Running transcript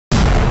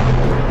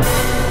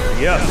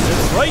Yeah,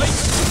 that's right.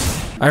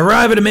 I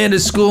arrive at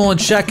Amanda's school and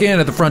check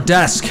in at the front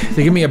desk.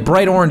 They give me a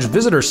bright orange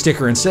visitor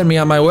sticker and send me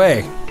on my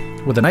way,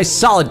 with a nice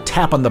solid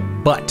tap on the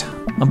butt.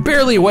 I'm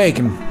barely awake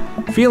and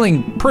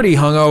feeling pretty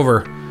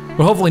hungover,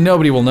 but hopefully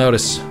nobody will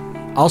notice.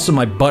 Also,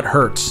 my butt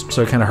hurts,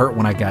 so it kind of hurt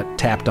when I got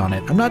tapped on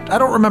it. I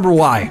don't remember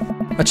why.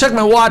 I check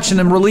my watch and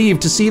am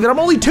relieved to see that I'm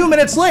only 2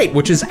 minutes late,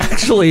 which is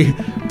actually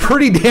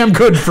pretty damn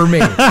good for me.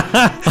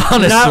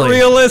 Honestly. Not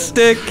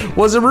realistic.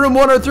 Was it room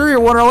 103 or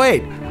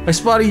 108? I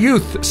spot a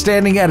youth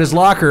standing at his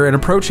locker and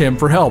approach him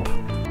for help.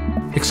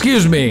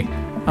 Excuse me,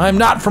 I'm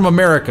not from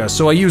America,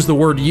 so I use the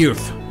word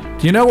youth.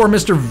 Do you know where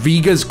Mr.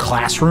 Vega's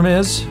classroom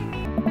is?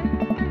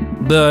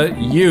 The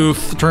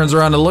youth turns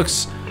around and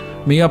looks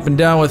me up and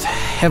down with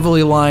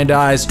heavily lined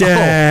eyes. Come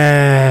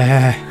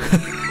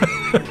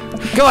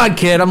on,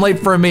 kid, I'm late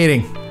for a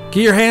meeting.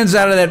 Get your hands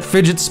out of that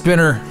fidget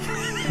spinner,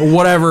 or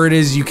whatever it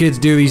is you kids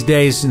do these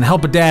days, and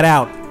help a dad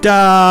out.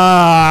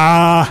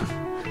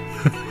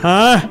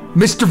 Huh?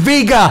 Mr.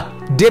 Vega,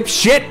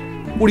 dipshit!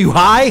 What are you,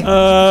 high?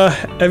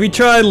 Have you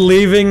tried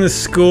leaving the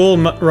school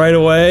right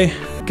away?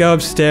 Go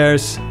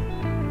upstairs.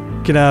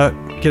 Get out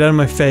of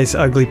my face,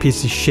 ugly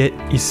piece of shit,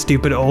 you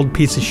stupid old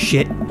piece of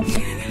shit.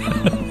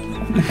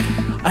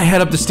 I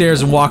head up the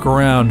stairs and walk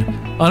around,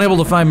 unable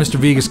to find Mr.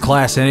 Vega's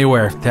class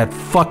anywhere. That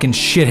fucking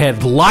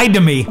shithead lied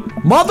to me.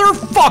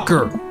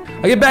 Motherfucker!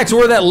 I get back to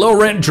where that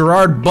low-rent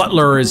Gerard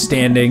Butler is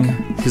standing,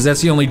 because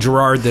that's the only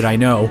Gerard that I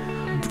know.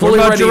 What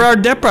about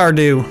Gerard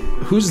Depardieu?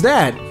 Who's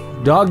that?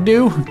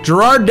 Dogdo?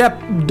 Gerard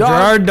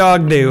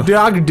Dogdo.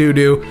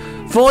 Dogdo.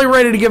 Fully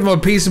ready to give him a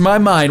piece of my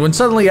mind when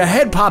suddenly a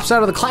head pops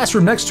out of the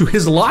classroom next to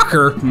his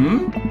locker.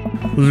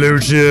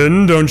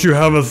 Lucian, don't you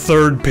have a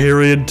third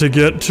period to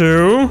get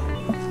to?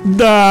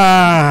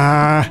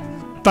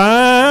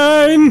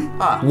 Fine.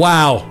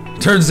 Wow.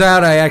 Turns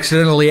out I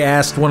accidentally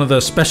asked one of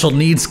the special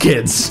needs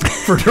kids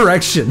for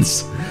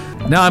directions.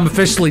 Now I'm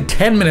officially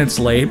 10 minutes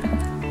late,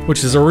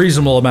 which is a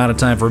reasonable amount of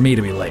time for me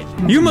to be late.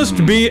 You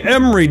must be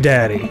Emre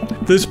Daddy.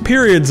 This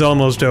period's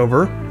almost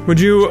over. Would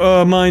you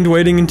mind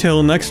waiting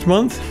until next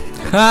month?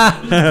 Get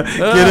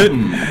it?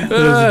 That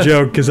was a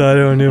joke, because I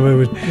don't know.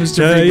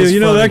 You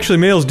know, actually,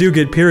 males do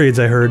get periods,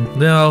 I heard.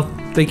 No,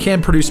 they can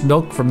produce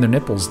milk from their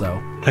nipples,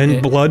 though.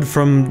 And blood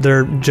from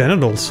their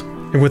genitals.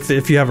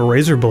 If you have a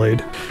razor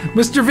blade.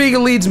 Mr. Vega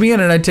leads me in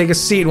and I take a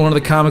seat at one of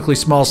the comically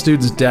small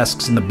students'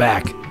 desks in the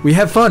back. We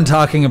have fun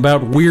talking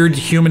about weird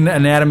human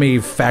anatomy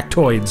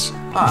factoids.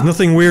 There's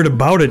nothing weird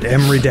about it,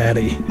 Emre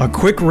Daddy. A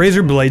quick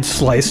razor blade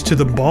slice to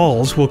the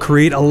balls will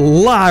create a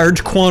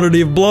large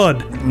quantity of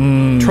blood.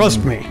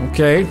 Trust me.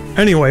 Okay.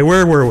 Anyway,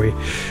 where were we?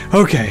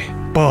 Okay,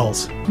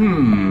 balls.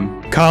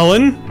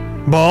 Colin?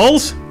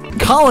 Balls?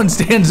 Colin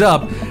stands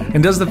up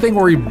and does the thing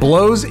where he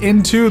blows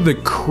into the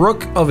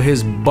crook of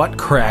his butt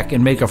crack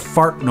and make a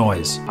fart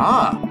noise.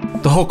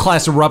 The whole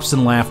class erupts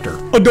in laughter.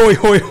 Adoy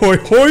hoy hoy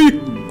hoy!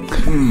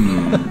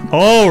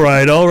 All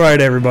right,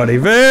 everybody.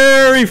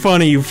 Very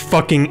funny, you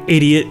fucking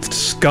idiot,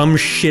 scum,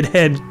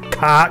 shithead,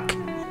 cock.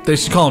 They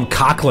should call him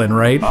Cochlin,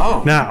 right?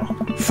 Now,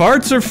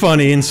 farts are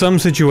funny in some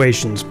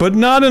situations, but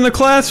not in a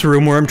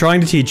classroom where I'm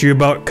trying to teach you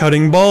about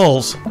cutting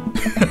balls.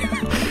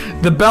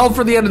 The bell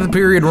for the end of the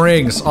period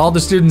rings. All the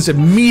students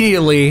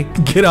immediately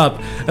get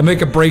up and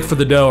make a break for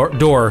the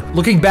door,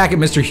 looking back at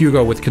Mr.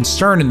 Hugo with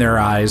concern in their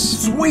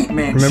eyes. Sweet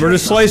man. Remember to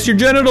slice your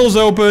genitals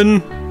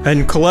open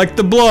and collect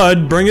the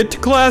blood. Bring it to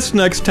class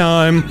next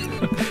time.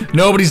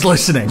 Nobody's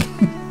listening.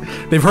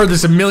 They've heard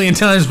this a million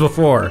times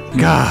before.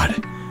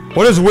 God,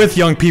 what is with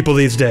young people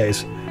these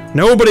days?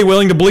 Nobody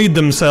willing to bleed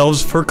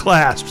themselves for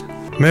class.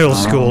 Middle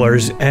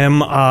schoolers,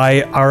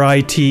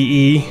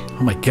 M-I-R-I-T-E.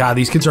 Oh my god,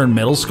 these kids are in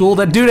middle school?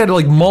 That dude had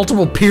like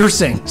multiple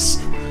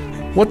piercings.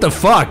 What the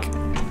fuck?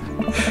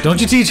 Don't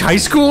you teach high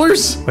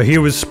schoolers? Well, he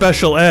was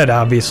special ed,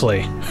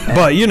 obviously.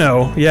 But, you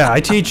know, yeah, I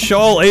teach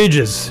all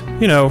ages.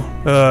 You know,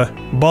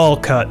 ball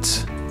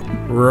cuts.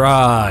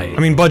 Right. I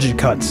mean, budget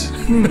cuts.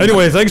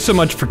 Anyway, thanks so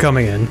much for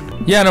coming in.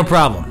 Yeah, no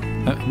problem.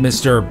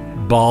 Mr.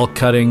 Ball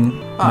Cutting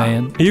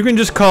Man. You can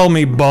just call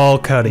me Ball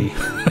Cutty.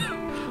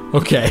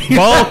 Okay.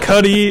 Ball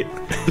Cutty.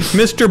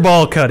 Mr.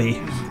 Ball Cutty.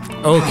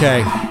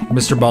 Okay,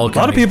 Mr. Ball Cutty.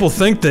 A lot of people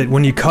think that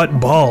when you cut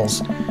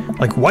balls,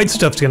 like white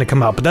stuff's gonna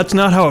come out, but that's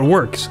not how it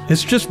works.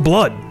 It's just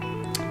blood.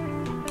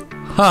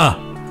 Huh.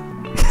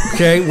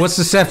 Okay, what's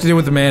this have to do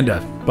with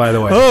Amanda, by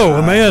the way? Oh,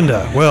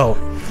 Amanda. Well,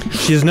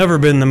 she's never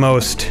been the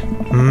most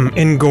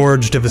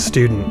engorged of a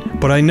student,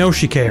 but I know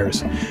she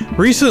cares.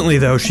 Recently,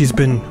 though, she's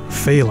been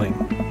failing.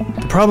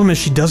 The problem is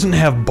she doesn't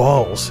have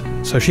balls,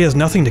 so she has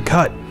nothing to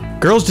cut.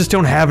 Girls just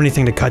don't have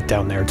anything to cut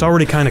down there. It's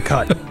already kind of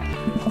cut.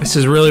 This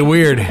is really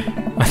weird.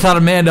 I thought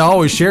Amanda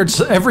always shared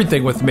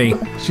everything with me.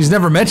 She's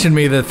never mentioned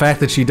me the fact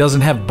that she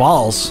doesn't have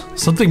balls.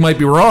 Something might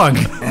be wrong.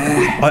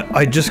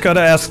 I just gotta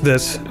ask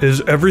this.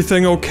 Is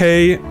everything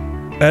okay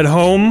at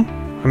home?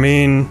 I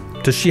mean,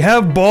 does she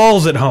have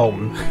balls at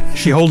home? Is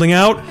she holding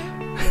out?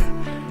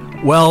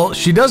 Well,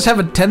 she does have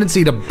a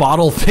tendency to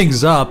bottle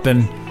things up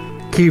and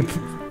keep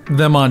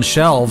them on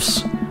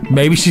shelves.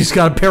 Maybe she's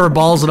got a pair of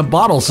balls in a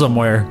bottle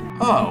somewhere.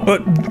 Oh.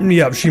 But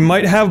yeah, she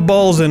might have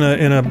balls in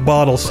a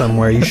bottle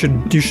somewhere. You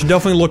should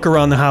definitely look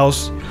around the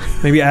house,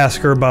 maybe ask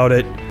her about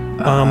it.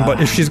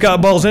 But if she's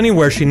got balls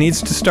anywhere, she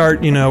needs to start,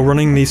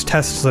 running these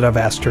tests that I've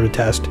asked her to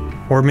test,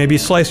 or maybe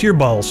slice your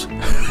balls.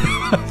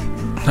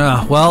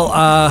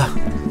 I'll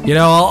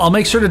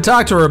make sure to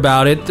talk to her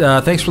about it.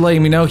 Thanks for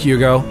letting me know,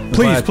 Hugo.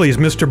 Please,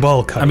 Mr.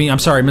 Ballcut. I mean, I'm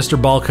sorry,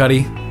 Mr.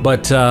 Ballcutty,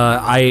 but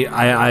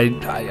I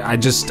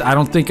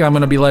don't think I'm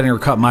gonna be letting her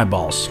cut my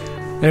balls.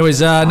 Anyways,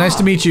 nice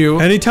to meet you.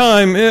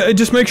 Anytime.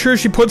 Just make sure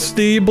she puts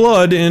the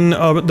blood in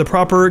the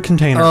proper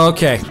container.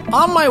 Okay.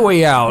 On my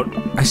way out,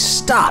 I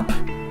stop,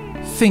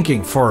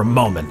 thinking for a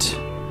moment.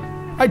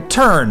 I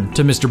turn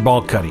to Mr.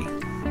 Ballcutty.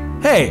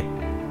 Hey,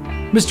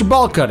 Mr.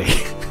 Ballcutty.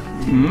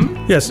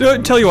 Yes,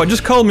 tell you what,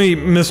 just call me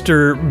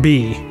Mr.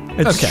 B.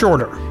 It's Okay.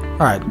 shorter.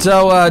 Alright,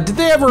 so, did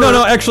they ever...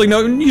 No, actually,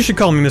 no, you should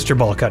call me Mr.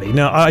 Ballcutty.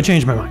 No, I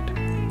changed my mind.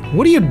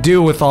 What do you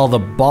do with all the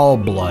ball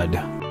blood?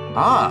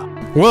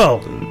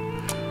 Well,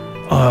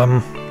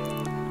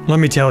 let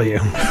me tell you.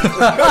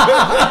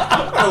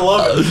 I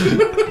love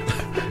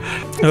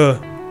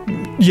it.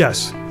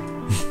 Yes.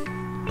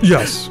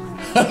 Yes.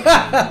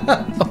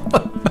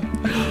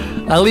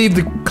 I leave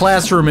the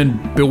classroom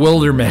in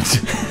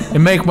bewilderment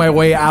and make my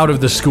way out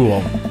of the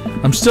school.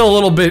 I'm still a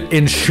little bit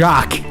in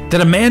shock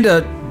that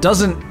Amanda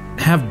doesn't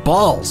have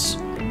balls.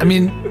 I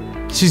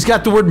mean, she's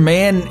got the word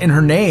man in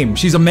her name.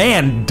 She's a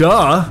man,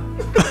 duh.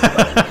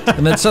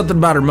 And then something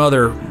about her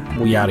mother,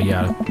 well, yada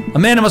yada.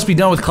 Amanda must be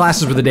done with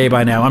classes for the day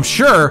by now. I'm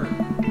sure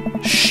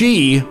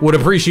she would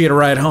appreciate a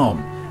ride home.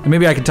 And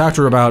maybe I could talk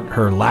to her about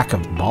her lack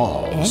of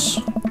balls.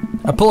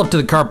 I pull up to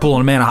the carpool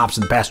and Amanda hops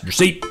in the passenger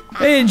seat.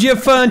 Hey, did you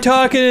have fun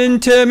talking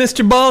to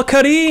Mr.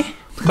 Ballcutty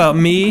about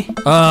me?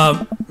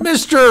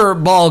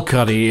 Mr.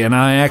 Ballcutty and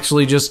I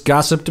actually just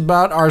gossiped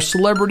about our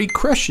celebrity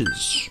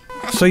crushes.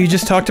 So you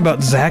just talked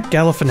about Zach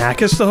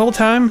Galifianakis the whole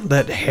time?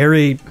 That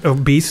hairy,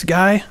 obese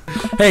guy?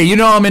 Hey,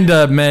 I'm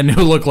into men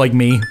who look like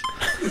me.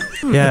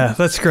 Yeah,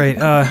 that's great.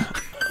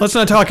 Let's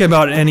not talk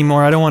about it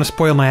anymore. I don't want to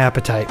spoil my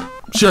appetite.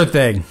 Sure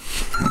thing.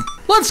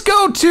 Let's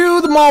go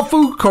to the mall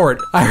food court.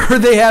 I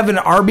heard they have an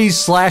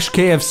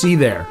Arby's/KFC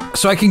there,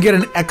 so I can get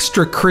an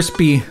extra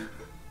crispy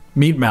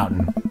meat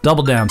mountain,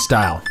 double down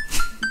style.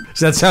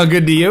 Does that sound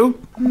good to you?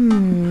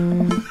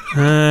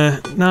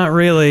 Not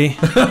really.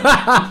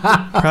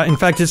 In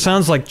fact, it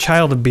sounds like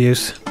child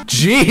abuse.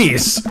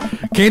 Jeez.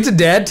 Can't a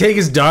dad take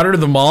his daughter to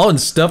the mall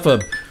and stuff a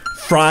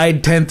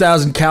fried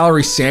 10,000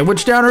 calorie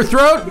sandwich down her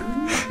throat?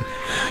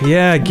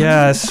 Yeah, I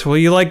guess. Will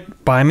you,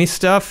 buy me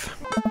stuff?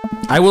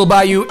 I will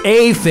buy you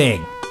a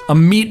thing. A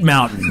meat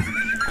mountain.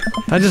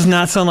 That does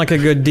not sound like a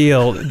good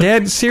deal.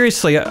 Dad,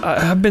 seriously,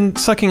 I've been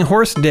sucking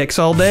horse dicks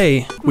all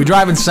day. We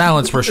drive in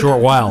silence for a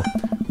short while.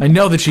 I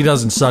know that she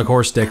doesn't suck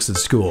horse dicks at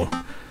school.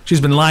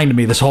 She's been lying to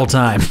me this whole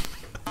time.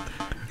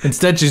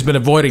 Instead, she's been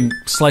avoiding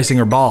slicing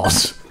her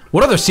balls.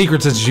 What other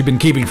secrets has she been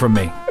keeping from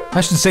me?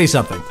 I should say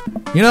something.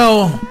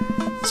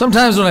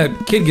 Sometimes when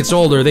a kid gets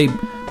older, they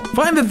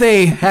find that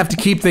they have to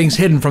keep things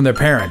hidden from their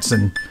parents.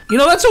 And,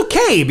 that's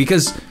okay,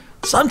 because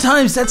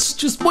sometimes that's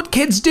just what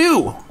kids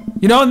do.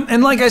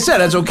 And like I said,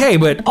 that's okay,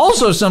 but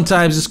also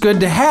sometimes it's good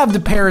to have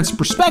the parents'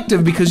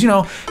 perspective because,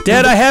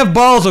 Dad, I have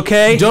balls,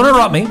 okay? Don't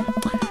interrupt me.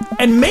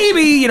 And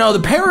maybe,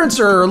 the parents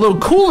are a little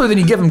cooler than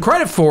you give them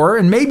credit for,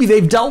 and maybe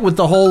they've dealt with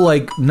the whole,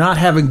 not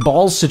having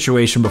balls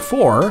situation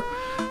before.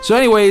 So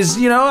anyways,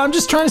 I'm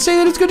just trying to say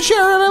that it's good to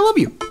share and I love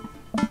you.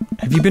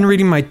 Have you been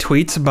reading my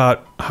tweets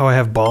about how I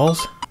have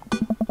balls?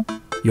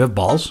 You have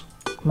balls?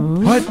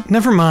 What?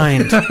 Never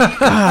mind.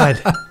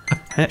 God.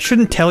 I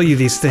shouldn't tell you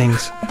these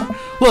things.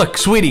 Look,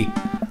 sweetie,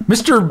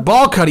 Mr.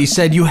 Ballcutty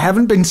said you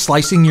haven't been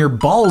slicing your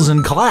balls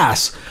in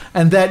class,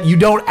 and that you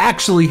don't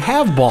actually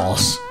have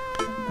balls.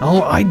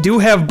 Oh, I do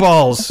have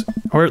balls.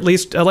 Or at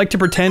least, I like to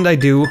pretend I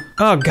do.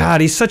 Oh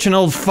god, he's such an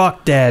old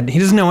fuck, Dad. He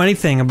doesn't know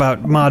anything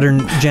about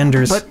modern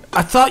genders. But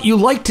I thought you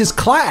liked his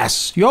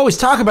class. You always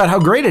talk about how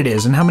great it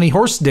is and how many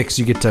horse dicks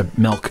you get to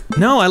milk.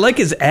 No, I like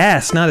his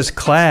ass, not his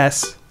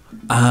class.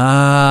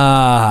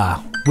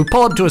 Ah. We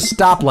pull up to a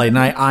stoplight and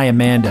I eye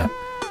Amanda.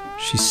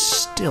 She's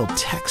still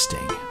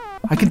texting.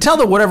 I can tell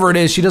that whatever it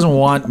is, she doesn't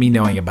want me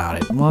knowing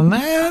about it. Well,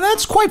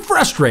 that's quite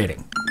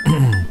frustrating.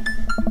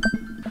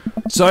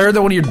 So I heard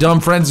that one of your dumb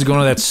friends is going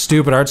to that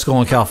stupid art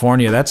school in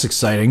California. That's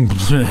exciting.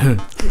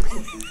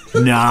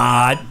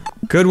 Not.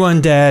 Good one,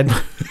 Dad.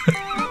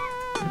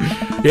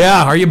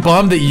 Yeah, are you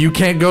bummed that you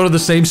can't go to the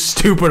same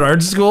stupid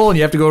art school and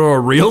you have to go to a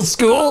real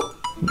school?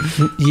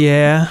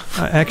 Yeah,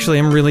 actually,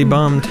 I'm really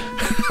bummed.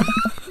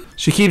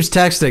 She keeps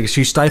texting.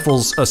 She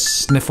stifles a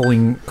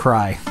sniffling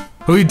cry.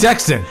 Who are you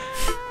texting?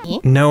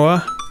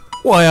 Noah.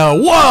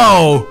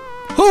 Whoa!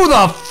 Who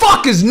the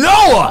fuck is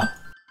Noah?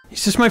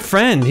 He's just my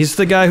friend. He's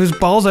the guy whose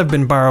balls I've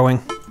been borrowing.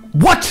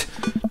 What?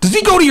 Does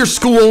he go to your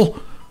school?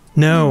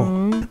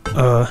 No.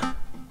 Noah.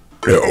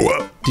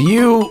 Do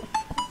you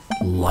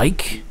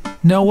like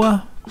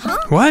Noah?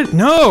 What?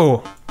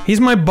 No. He's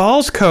my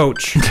balls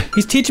coach.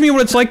 He's teaching me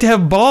what it's like to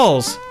have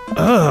balls.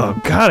 Oh,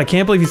 God, I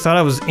can't believe you thought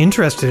I was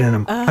interested in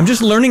him. I'm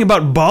just learning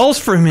about balls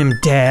from him,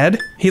 Dad.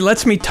 He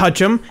lets me touch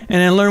them,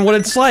 and I learn what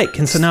it's like,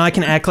 and so now I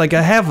can act like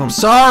I have them.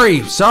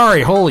 Sorry,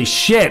 holy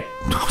shit.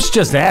 I was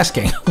just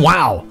asking.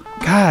 Wow.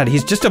 God,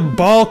 he's just a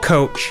ball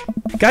coach.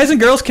 Guys and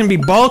girls can be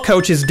ball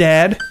coaches,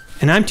 Dad.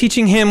 And I'm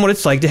teaching him what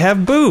it's like to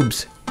have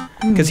boobs.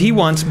 Because he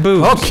wants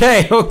boobs.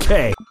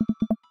 Okay.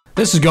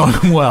 This is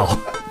going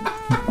well.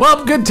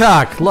 Well, good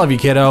talk. Love you,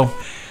 kiddo.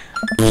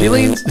 She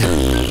leans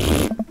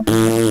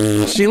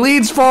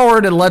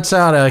forward and lets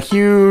out a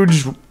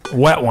huge,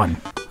 wet one.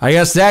 I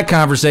guess that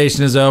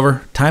conversation is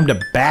over. Time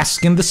to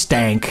bask in the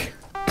stank.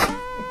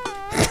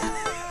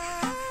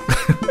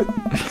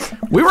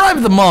 We arrive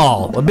at the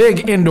mall, a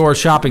big indoor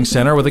shopping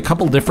center with a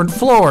couple different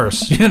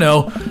floors. You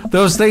know,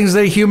 those things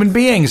that human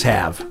beings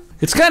have.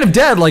 It's kind of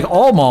dead like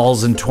all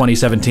malls in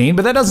 2017,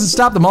 but that doesn't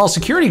stop the mall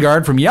security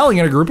guard from yelling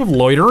at a group of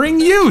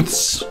loitering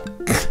youths.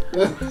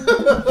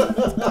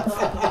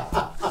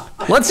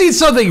 Let's eat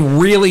something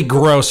really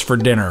gross for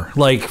dinner,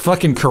 like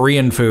fucking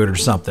Korean food or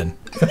something.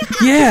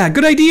 Yeah,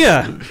 good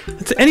idea.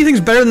 Anything's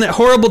better than that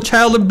horrible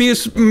child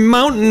abuse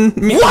mountain.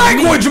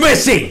 Language,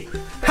 Missy!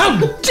 How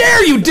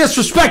dare you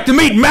disrespect the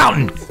meat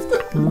mountain?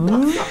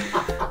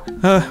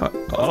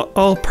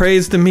 All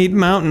praise the meat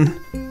mountain.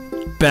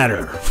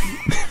 Better.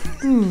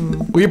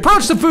 We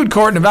approach the food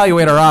court and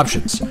evaluate our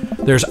options.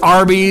 There's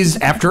Arby's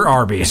after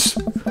Arby's.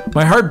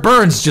 My heart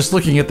burns just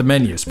looking at the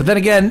menus, but then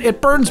again,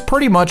 it burns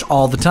pretty much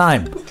all the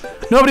time.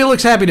 Nobody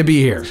looks happy to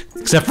be here,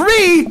 except for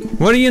me!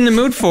 What are you in the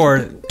mood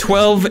for?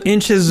 12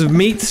 inches of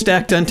meat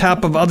stacked on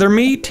top of other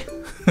meat?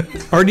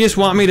 Or do you just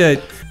want me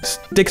to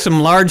stick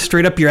some lard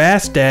straight up your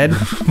ass, Dad?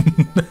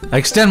 I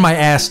extend my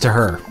ass to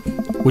her.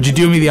 Would you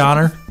do me the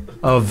honor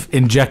of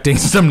injecting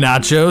some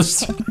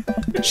nachos?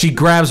 She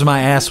grabs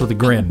my ass with a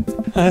grin.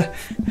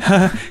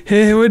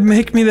 It would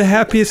make me the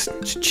happiest,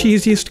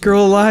 cheesiest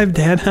girl alive,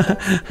 Dad.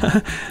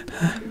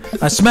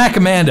 I smack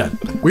Amanda.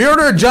 We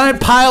order a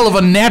giant pile of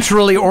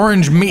unnaturally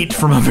orange meat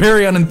from a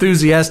very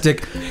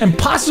unenthusiastic and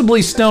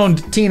possibly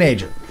stoned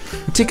teenager.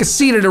 We take a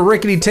seat at a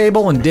rickety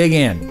table and dig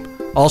in.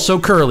 Also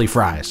curly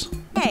fries.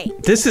 Hey.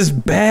 This is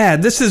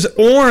bad. This is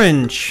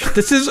orange.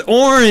 This is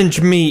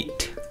orange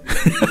meat.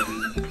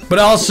 But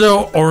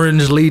also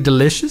orangely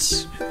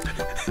delicious.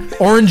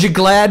 Orange, you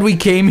glad we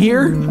came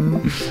here?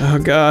 Oh,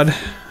 God.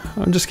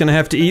 I'm just gonna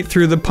have to eat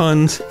through the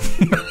puns.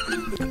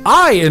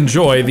 I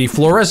enjoy the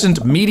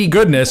fluorescent meaty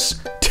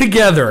goodness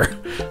together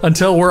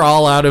until we're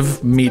all out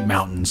of meat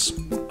mountains.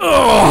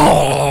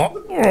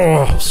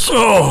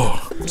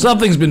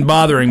 Something's been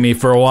bothering me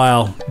for a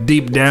while,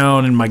 deep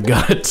down in my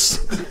guts.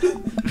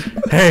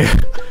 Hey,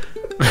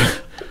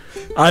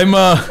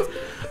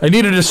 I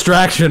need a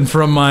distraction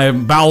from my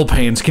bowel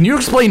pains. Can you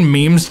explain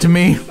memes to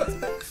me?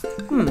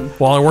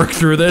 While I work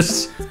through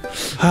this?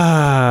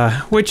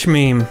 Which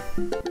meme?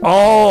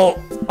 All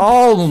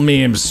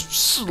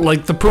memes,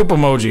 like the poop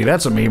emoji.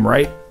 That's a meme,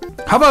 right?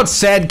 How about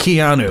sad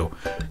Keanu?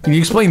 Can you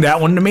explain that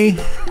one to me?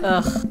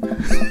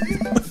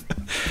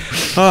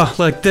 Oh,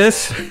 like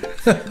this?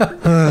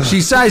 She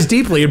sighs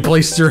deeply and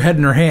places her head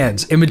in her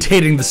hands,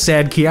 imitating the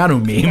sad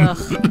Keanu meme.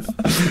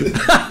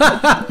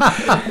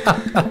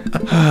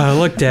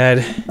 Look,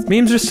 Dad.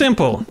 Memes are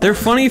simple. They're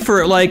funny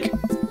for, like,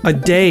 a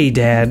day,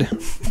 Dad.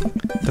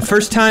 The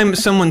first time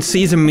someone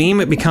sees a meme,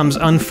 it becomes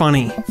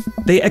unfunny.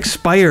 They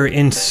expire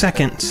in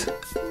seconds.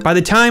 By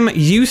the time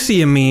you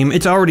see a meme,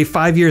 it's already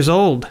 5 years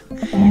old.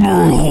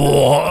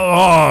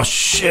 Oh,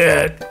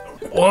 shit.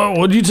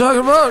 What are you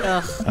talking about?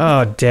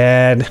 Oh,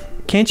 Dad.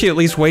 Can't you at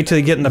least wait till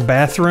you get in the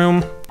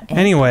bathroom?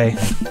 Anyway,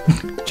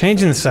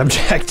 changing the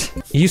subject.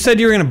 You said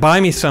you were gonna buy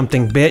me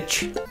something,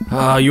 bitch.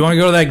 You wanna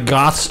go to that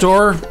goth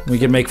store? We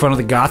can make fun of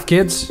the goth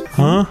kids?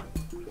 Huh?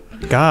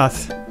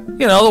 Goth?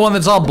 You know, the one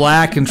that's all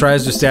black and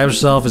tries to establish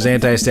itself as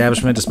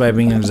anti-establishment despite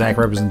being an exact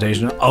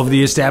representation of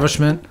the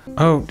establishment.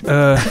 Oh,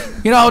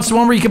 You know, it's the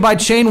one where you can buy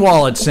chain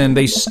wallets and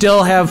they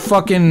still have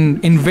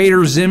fucking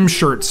Invader Zim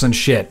shirts and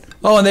shit.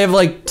 Oh, and they have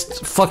like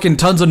fucking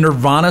tons of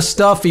Nirvana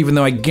stuff, even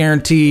though I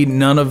guarantee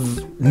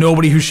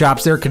nobody who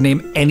shops there can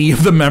name any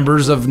of the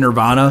members of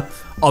Nirvana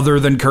other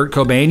than Kurt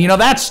Cobain. You know,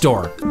 that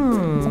store.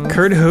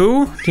 Kurt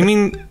who? Do you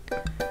mean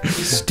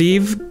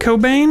Steve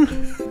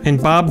Cobain? And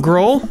Bob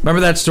Grohl?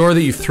 Remember that store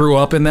that you threw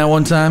up in that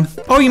one time?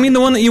 Oh, you mean the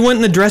one that you went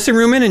in the dressing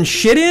room in and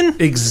shit in?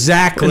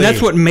 Exactly. And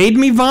that's what made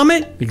me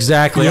vomit?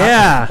 Exactly.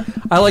 Yeah.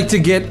 I like to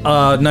get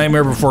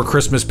Nightmare Before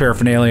Christmas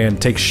paraphernalia and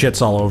take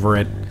shits all over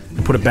it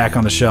and put it back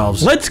on the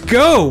shelves. Let's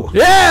go!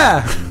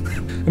 Yeah!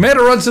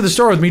 Amanda runs to the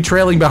store with me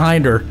trailing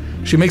behind her.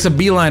 She makes a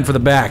beeline for the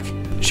back.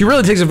 She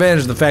really takes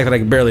advantage of the fact that I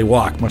can barely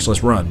walk, much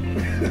less run.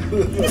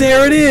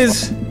 There it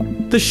is!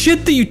 The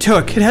shit that you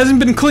took, it hasn't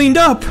been cleaned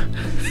up!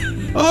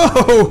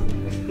 Oh!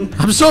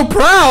 I'm so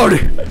proud!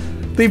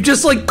 They've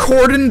just like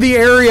cordoned the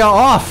area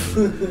off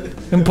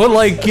and put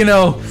like, you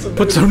know,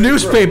 put some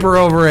newspaper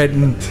over it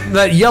and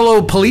that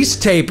yellow police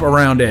tape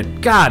around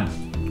it. God,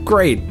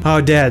 great. Oh,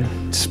 Dad,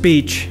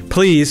 speech,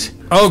 please.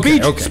 Okay,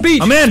 Speech, okay.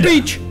 speech, Amanda.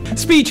 speech!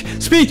 Speech.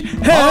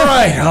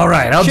 All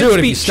right. I'll do it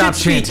if you stop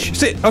speech.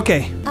 chanting.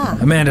 Okay.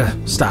 Amanda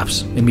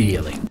stops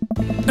immediately.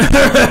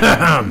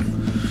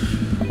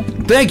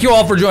 Thank you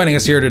all for joining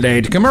us here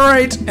today to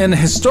commemorate an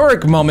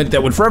historic moment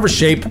that would forever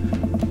shape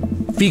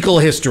fecal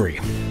history.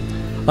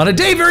 On a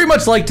day very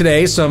much like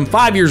today, some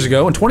 5 years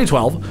ago in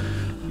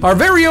 2012, our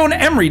very own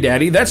Emre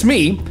Daddy, that's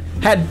me,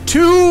 had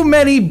too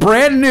many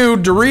brand new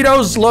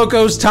Doritos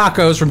Locos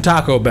Tacos from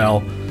Taco Bell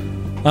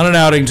on an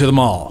outing to the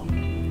mall.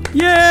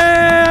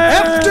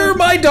 Yeah! After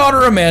my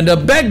daughter Amanda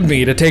begged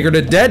me to take her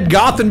to Dead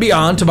Goth and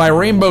Beyond to buy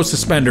rainbow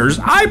suspenders,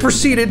 I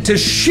proceeded to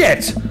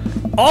shit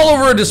all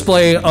over a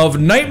display of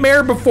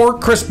Nightmare Before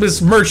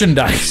Christmas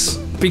merchandise.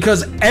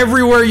 Because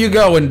everywhere you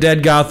go in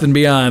Dead Goth and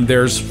Beyond,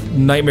 there's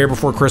Nightmare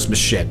Before Christmas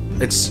shit.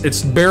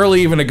 It's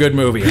barely even a good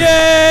movie.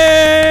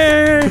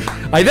 Yay!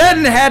 I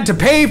then had to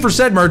pay for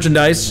said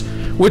merchandise,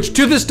 which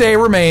to this day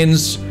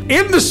remains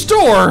in the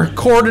store,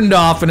 cordoned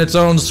off in its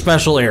own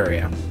special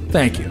area.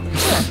 Thank you.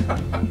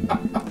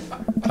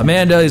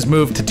 Amanda is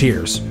moved to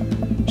tears.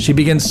 She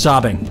begins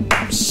sobbing,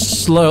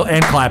 slow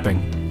and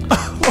clapping.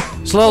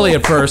 Slowly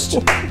at first,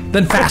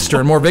 then faster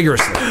and more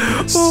vigorously.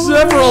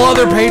 Several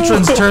other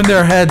patrons turn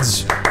their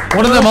heads.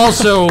 One of them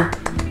also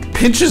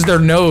pinches their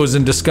nose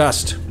in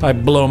disgust. I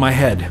blow my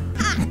head.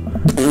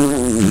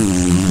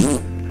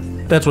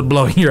 That's what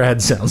blowing your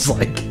head sounds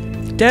like.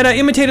 Dad, I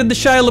imitated the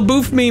Shia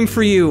LaBeouf meme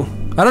for you.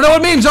 I don't know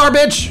what memes are,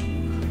 bitch.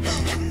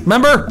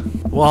 Remember?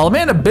 While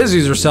Amanda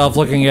busies herself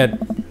looking at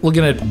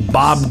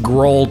Bob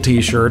Grohl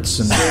t-shirts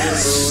and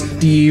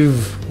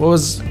Steve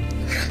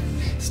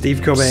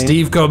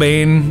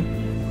Cobain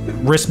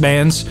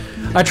wristbands,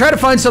 I try to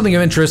find something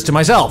of interest to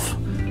myself.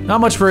 Not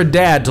much for a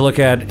dad to look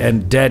at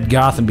and Dead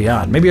Goth and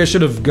Beyond. Maybe I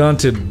should have gone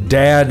to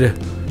Dad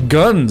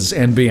Guns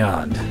and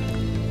Beyond.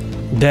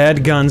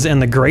 Dad, Guns,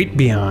 and the Great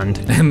Beyond.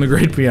 And the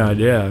Great Beyond,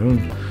 yeah.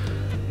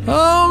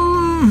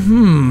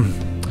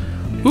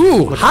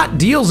 Ooh, hot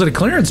deals at a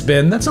clearance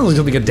bin. That sounds like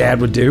something a dad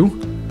would do.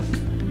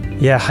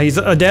 Yeah,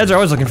 dads are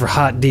always looking for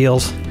hot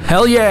deals.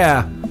 Hell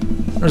yeah.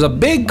 There's a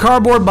big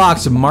cardboard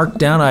box of marked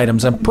down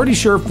items. I'm pretty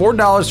sure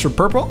 $4 for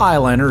purple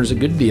eyeliner is a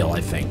good deal,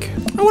 I think.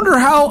 I wonder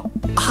how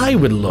I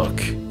would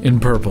look in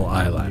purple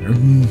eyeliner.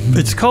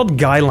 It's called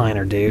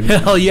guyliner, dude.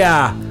 Hell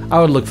yeah. I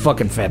would look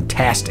fucking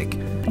fantastic.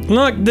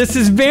 Look, this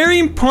is very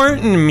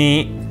important to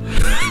me.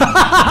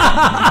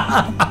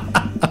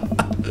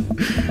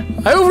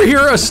 I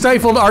overhear a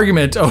stifled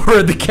argument over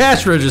at the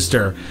cash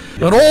register.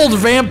 An old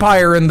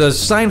vampire in the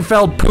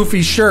Seinfeld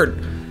poofy shirt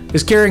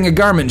is carrying a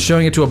garment and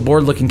showing it to a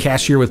bored-looking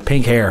cashier with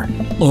pink hair.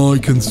 I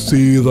can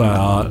see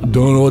that.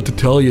 Don't know what to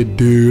tell you,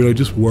 dude. I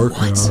just work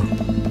now.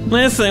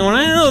 Listen, when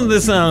I looked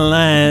this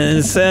online,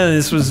 it said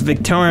this was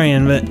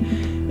Victorian, but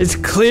it's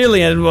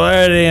clearly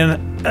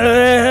Edwardian.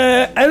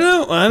 I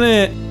don't want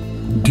it.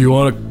 Do you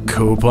want a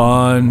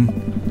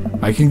coupon?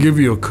 I can give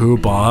you a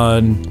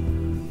coupon.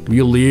 If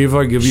you leave,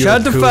 I'll give you a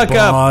coupon. Shut the fuck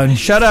up.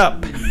 Shut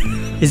up.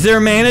 Is there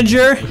a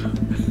manager?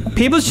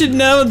 People should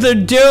know what they're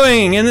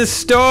doing in the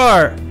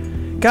store.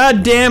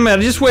 God damn it,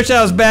 I just wish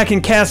I was back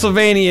in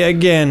Castlevania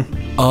again.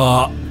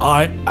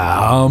 I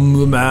am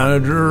the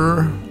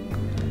manager.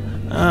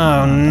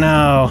 Oh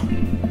no.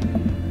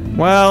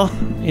 Well,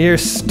 you're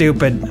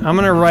stupid. I'm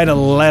gonna write a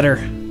letter.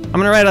 I'm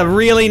gonna write a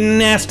really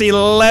nasty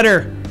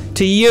letter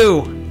to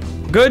you.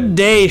 Good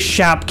day,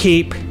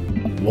 shopkeep.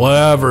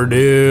 Whatever,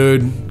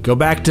 dude. Go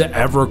back to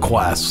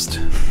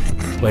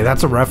EverQuest. Wait,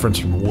 that's a reference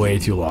from way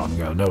too long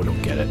ago. No,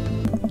 don't get it.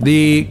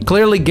 The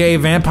clearly gay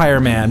vampire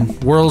man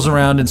whirls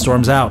around and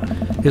storms out,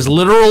 his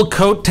literal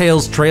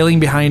coattails trailing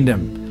behind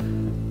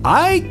him.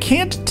 I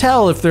can't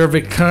tell if they're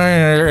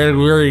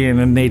Victorian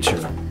in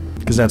nature,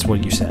 because that's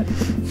what you said.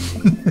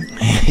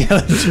 Yeah,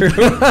 that's true.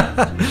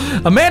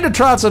 Amanda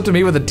trots up to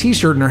me with a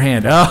t-shirt in her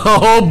hand.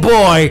 Oh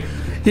boy,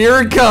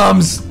 here it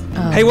comes.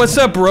 Hey, what's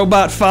up,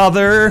 robot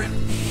father?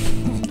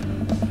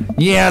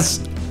 Yes,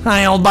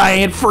 I'll buy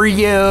it for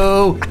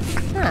you.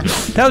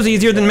 That was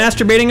easier than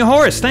masturbating a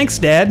horse. Thanks,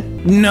 Dad.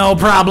 No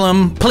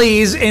problem.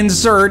 Please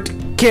insert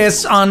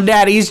kiss on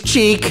Daddy's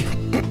cheek.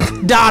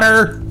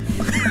 Daughter.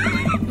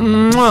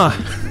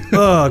 Mwah.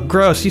 Ugh,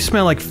 gross. You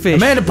smell like fish.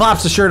 Amanda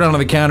plops the shirt onto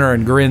the counter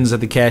and grins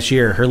at the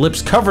cashier, her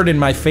lips covered in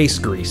my face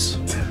grease.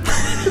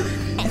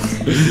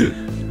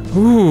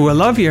 Ooh, I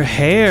love your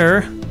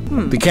hair.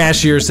 The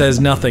cashier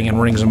says nothing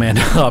and rings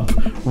Amanda up,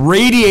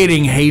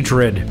 radiating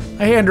hatred.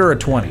 I hand her a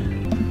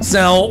 20.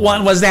 So,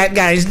 what was that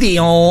guy's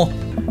deal?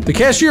 The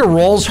cashier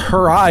rolls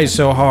her eyes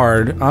so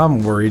hard,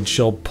 I'm worried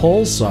she'll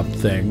pull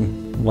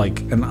something,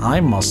 like an eye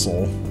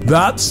muscle.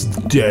 That's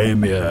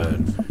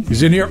Damien.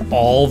 He's in here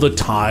all the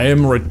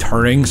time,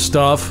 returning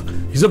stuff.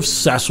 He's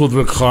obsessed with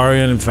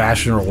Victorian and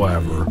fashion or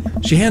whatever.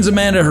 She hands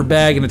Amanda her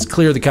bag and it's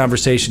clear the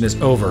conversation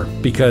is over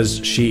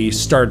because she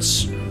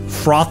starts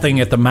frothing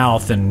at the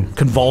mouth and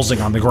convulsing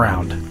on the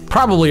ground,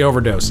 probably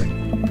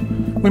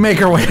overdosing. We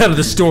make our way out of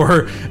the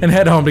store and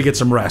head home to get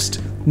some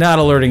rest, not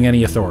alerting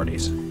any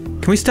authorities.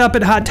 Can we stop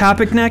at Hot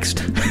Topic next?